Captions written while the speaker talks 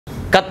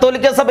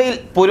കത്തോലിക്ക സഭയിൽ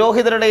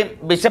പുരോഹിതരുടെയും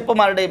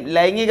ബിഷപ്പുമാരുടെയും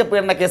ലൈംഗിക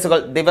പീഡന കേസുകൾ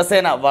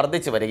ദിവസേന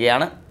വർദ്ധിച്ചു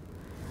വരികയാണ്.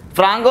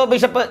 ഫ്രാങ്കോ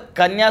ബിഷപ്പ്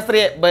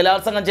കന്യാസ്ത്രീയെ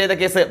ബലാത്സംഗം ചെയ്ത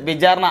കേസ്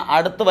വിചാരണ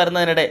അടുത്തു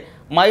വരുന്നതിനിടെ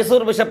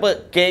മൈസൂർ ബിഷപ്പ്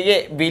കെ.എ.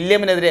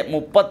 വില്യമിനെതിരെ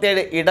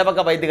 37 ഇടവക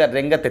വൈദികർ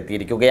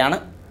രംഗത്തെത്തിയിരിക്കുകയാണ്.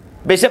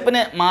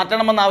 ബിഷപ്പിനെ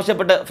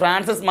മാറ്റണമെന്നാവശ്യപ്പെട്ട്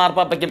ഫ്രാൻസിസ്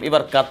മാർപ്പാപ്പയ്ക്കും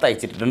ഇവർ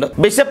കത്തയച്ചിട്ടുണ്ട്.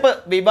 ബിഷപ്പ്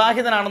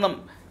വിവാഹിതനാണെന്നും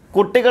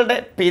കുട്ടികളുടെ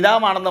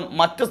പിതാവാണെന്നും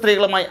മറ്റു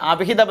സ്ത്രീകളുമായി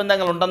അവിഹിത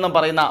ബന്ധങ്ങളുണ്ടെന്നും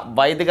പറയുന്ന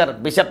വൈദികർ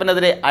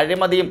ബിഷപ്പിനെതിരെ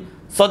അഴിമതിയും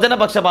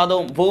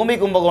സ്വജനപക്ഷപാതവും ഭൂമി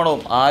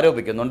കുംഭകോണവും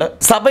ആരോപിക്കുന്നുണ്ട്.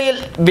 സഭയിൽ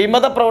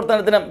വിമത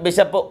പ്രവർത്തനത്തിനും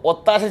ബിഷപ്പ്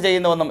ഒത്താശ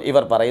ചെയ്യുന്നുവെന്നും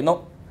ഇവർ പറയുന്നു.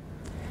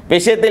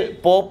 വിഷയത്തിൽ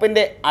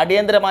പോപ്പിന്റെ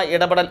അടിയന്തരമായ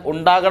ഇടപെടൽ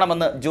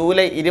ഉണ്ടാകണമെന്ന്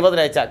ജൂലൈ 20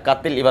 അയച്ച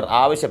കത്തിൽ ഇവർ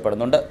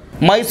ആവശ്യപ്പെടുന്നുണ്ട്.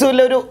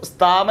 മൈസൂരിലെ ഒരു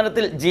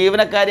സ്ഥാപനത്തിൽ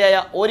ജീവനക്കാരിയായ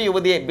ഒരു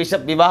യുവതിയെ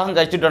ബിഷപ്പ് വിവാഹം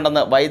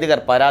കഴിച്ചിട്ടുണ്ടെന്ന്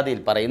വൈദികർ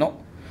പരാതിയിൽ പറയുന്നു.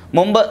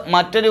 മുമ്പ്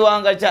മറ്റൊരു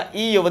വിവാഹം കഴിച്ച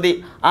ഈ യുവതി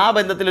ആ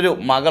ബന്ധത്തിലൊരു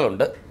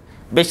മകളുണ്ട്.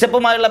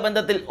 ബിഷപ്പുമായുള്ള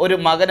ബന്ധത്തിൽ ഒരു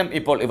മകനും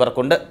ഇപ്പോൾ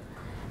ഇവർക്കുണ്ട്.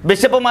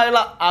 ബിഷപ്പുമായുള്ള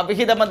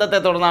അവിഹിത ബന്ധത്തെ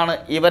തുടർന്നാണ്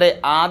ഇവരെ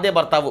ആദ്യ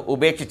ഭർത്താവ്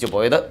ഉപേക്ഷിച്ചു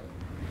പോയത്.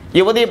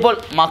 യുവതി ഇപ്പോൾ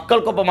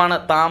മക്കൾക്കൊപ്പമാണ്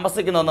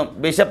താമസിക്കുന്നതെന്നും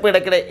ബിഷപ്പ്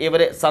ഇടയ്ക്കിടെ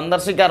ഇവരെ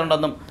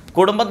സന്ദർശിക്കാറുണ്ടെന്നും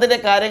കുടുംബത്തിൻ്റെ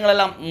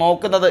കാര്യങ്ങളെല്ലാം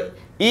നോക്കുന്നത്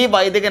ഈ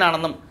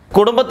വൈദികനാണെന്നും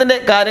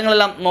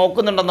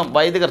നോക്കുന്നുണ്ടെന്നും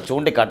വൈദികർ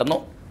ചൂണ്ടിക്കാട്ടുന്നു.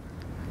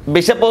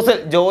 ബിഷപ്പ് ഹൗസിൽ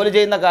ജോലി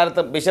ചെയ്യുന്ന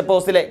കാലത്ത് ബിഷപ്പ്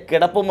ഹൗസിലെ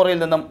കിടപ്പുമുറിയിൽ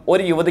നിന്നും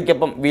ഒരു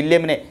യുവതിക്കൊപ്പം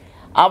വില്യമിനെ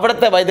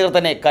അവിടുത്തെ വൈദികർ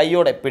തന്നെ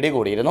കൈയോടെ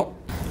പിടികൂടിയിരുന്നു.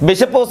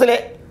 ബിഷപ്പ് ഹൗസിലെ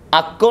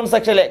അക്കൗണ്ട്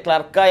സെക്ഷനിലെ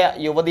ക്ലർക്കായ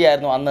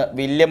യുവതിയായിരുന്നു അന്ന്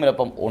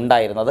വില്യമിനൊപ്പം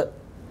ഉണ്ടായിരുന്നത്.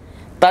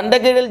 തൻ്റെ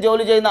കീഴിൽ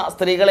ജോലി ചെയ്യുന്ന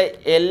സ്ത്രീകളെ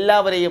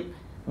എല്ലാവരെയും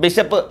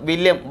ബിഷപ്പ്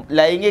വില്യം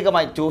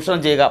ലൈംഗികമായി ചൂഷണം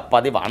ചെയ്യുക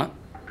പതിവാണ്.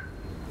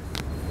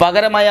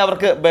 പകരമായി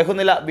അവർക്ക്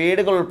ബഹുനില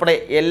വീടുകൾ ഉൾപ്പെടെ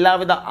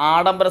എല്ലാവിധ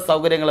ആഡംബര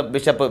സൗകര്യങ്ങളും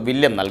ബിഷപ്പ്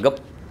വില്യം നൽകും.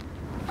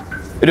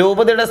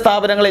 രൂപതയുടെ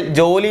സ്ഥാപനങ്ങളിൽ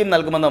ജോലിയും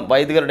നൽകുമെന്നും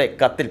വൈദികരുടെ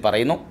കത്തിൽ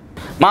പറയുന്നു.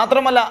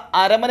 മാത്രമല്ല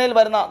അരമനയിൽ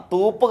വരുന്ന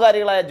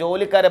തൂപ്പുകാരികളായ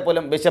ജോലിക്കാരെ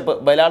പോലും ബിഷപ്പ്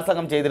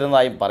ബലാത്സംഗം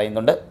ചെയ്തിരുന്നതായും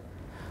പറയുന്നുണ്ട്.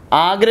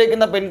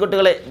 ആഗ്രഹിക്കുന്ന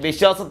പെൺകുട്ടികളെ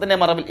വിശ്വാസത്തിൻ്റെ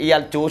മറവിൽ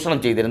ഇയാൾ ചൂഷണം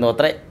ചെയ്തിരുന്നു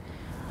അത്രേ.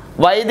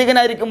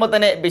 വൈദികനായിരിക്കുമ്പോൾ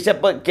തന്നെ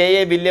ബിഷപ്പ്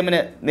കെ.എ.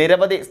 വില്യമിന്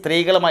നിരവധി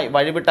സ്ത്രീകളുമായി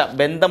വഴിവിട്ട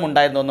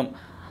ബന്ധമുണ്ടായിരുന്നുവെന്നും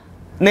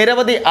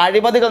നിരവധി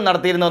അഴിമതികൾ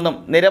നടത്തിയിരുന്നുവെന്നും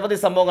നിരവധി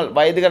സംഭവങ്ങൾ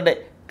വൈദികരുടെ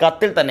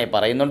കത്തിൽ തന്നെ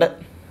പറയുന്നുണ്ട്.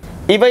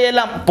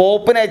 ഇവയെല്ലാം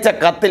പോപ്പിനയച്ച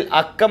കത്തിൽ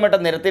അക്കമിട്ട്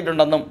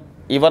നിരത്തിയിട്ടുണ്ടെന്നും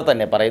ഇവർ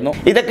തന്നെ പറയുന്നു.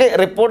 ഇതൊക്കെ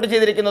റിപ്പോർട്ട്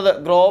ചെയ്തിരിക്കുന്നത്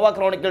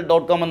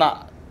grova-chronicle.com എന്ന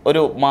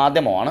ഒരു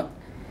മാധ്യമമാണ്.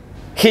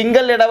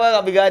 ഹിങ്കൽ ഇടവക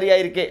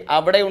വികാരിയായിരിക്കെ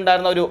അവിടെ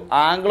ഉണ്ടായിരുന്ന ഒരു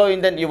ആംഗ്ലോ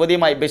ഇന്ത്യൻ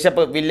യുവതിയുമായി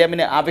ബിഷപ്പ്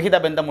വില്യമിന് അവിഹിത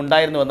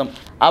ബന്ധമുണ്ടായിരുന്നുവെന്നും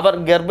അവർ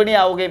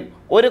ഗർഭിണിയാവുകയും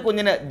ഒരു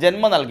കുഞ്ഞിന്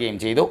ജന്മം നൽകുകയും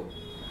ചെയ്തു.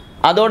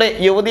 അതോടെ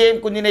യുവതിയെയും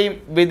കുഞ്ഞിനെയും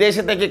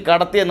വിദേശത്തേക്ക്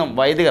കടത്തിയെന്നും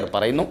വൈദികർ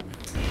പറയുന്നു.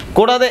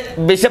 കൂടാതെ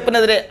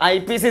ബിഷപ്പിനെതിരെ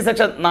IPC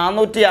സെക്ഷൻ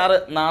 406,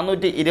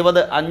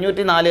 420,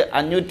 504,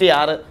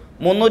 506,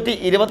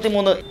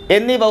 323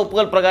 എന്നീ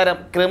വകുപ്പുകൾ പ്രകാരം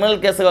ക്രിമിനൽ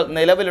കേസുകൾ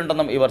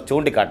നിലവിലുണ്ടെന്നും ഇവർ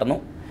ചൂണ്ടിക്കാട്ടുന്നു.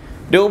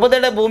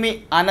 രൂപതയുടെ ഭൂമി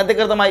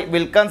അനധികൃതമായി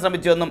വിൽക്കാൻ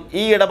ശ്രമിച്ചുവെന്നും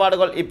ഈ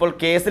ഇടപാടുകൾ ഇപ്പോൾ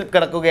കേസിൽ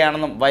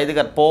കിടക്കുകയാണെന്നും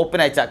വൈദികർ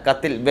പോപ്പിനയച്ച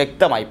കത്തിൽ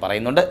വ്യക്തമായി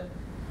പറയുന്നുണ്ട്.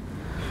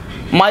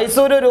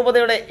 മൈസൂരു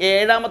രൂപതയുടെ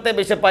 7ാമത്തെ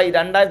ബിഷപ്പായി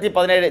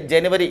 2017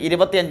 ജനുവരി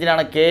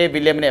 25 കെ.എ.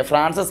 വില്യമിനെ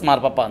ഫ്രാൻസിസ്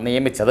മാർപ്പാപ്പ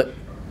നിയമിച്ചത്.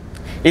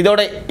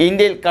 ഇതോടെ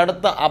ഇന്ത്യയിൽ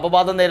കടുത്ത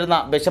അപവാദം നേരിടുന്ന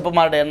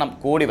ബിഷപ്പുമാരുടെ എണ്ണം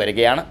കൂടി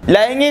വരികയാണ്.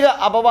 ലൈംഗിക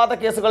അപവാദ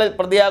കേസുകളിൽ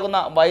പ്രതിയാകുന്ന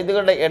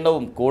വൈദികരുടെ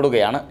എണ്ണവും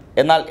കൂടുകയാണ്.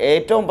 എന്നാൽ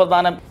ഏറ്റവും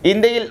പ്രധാനം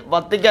ഇന്ത്യയിൽ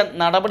വത്തിക്കാൻ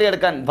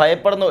നടപടിയെടുക്കാൻ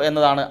ഭയപ്പെടുന്നു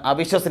എന്നതാണ്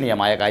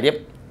അവിശ്വസനീയമായ കാര്യം.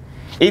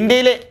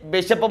 ഇന്ത്യയിലെ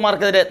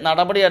ബിഷപ്പുമാർക്കെതിരെ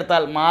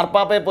നടപടിയെടുത്താൽ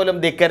മാർപ്പാപ്പയെ പോലും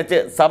ധിക്കരിച്ച്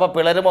സഭ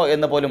പിളരുമോ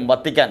എന്ന് പോലും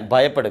വത്തിക്കാൻ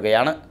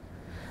ഭയപ്പെടുകയാണ്.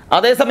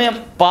 അതേസമയം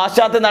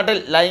പാശ്ചാത്യ നാട്ടിൽ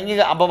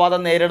ലൈംഗിക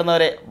അപവാദം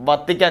നേരിടുന്നവരെ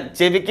വത്തിക്കാൻ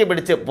ചെവിക്ക്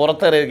പിടിച്ച്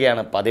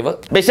പുറത്തെറിയുകയാണ് പതിവ്.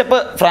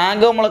 ബിഷപ്പ്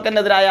ഫ്രാങ്കോ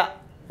മുളക്കനെതിരായ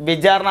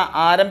വിചാരണ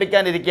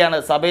ആരംഭിക്കാനിരിക്കെയാണ്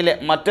സഭയിലെ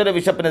മറ്റൊരു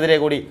ബിഷപ്പിനെതിരെ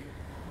കൂടി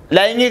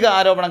ലൈംഗിക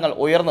ആരോപണങ്ങൾ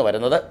ഉയർന്നു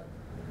വരുന്നത്.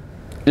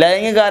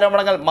 ലൈംഗിക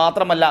ആരോപണങ്ങൾ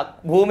മാത്രമല്ല,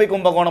 ഭൂമി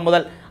കുംഭകോണം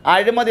മുതൽ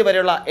അഴിമതി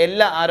വരെയുള്ള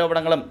എല്ലാ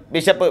ആരോപണങ്ങളും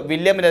ബിഷപ്പ്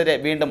വില്യമിനെതിരെ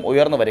വീണ്ടും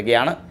ഉയർന്നു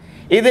വരികയാണ്.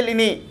 ഇതിൽ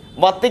ഇനി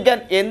വത്തിക്കാൻ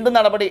എന്ത്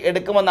നടപടി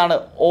എടുക്കുമെന്നാണ്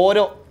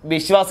ഓരോ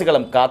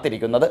വിശ്വാസികളും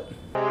കാത്തിരിക്കുന്നത്.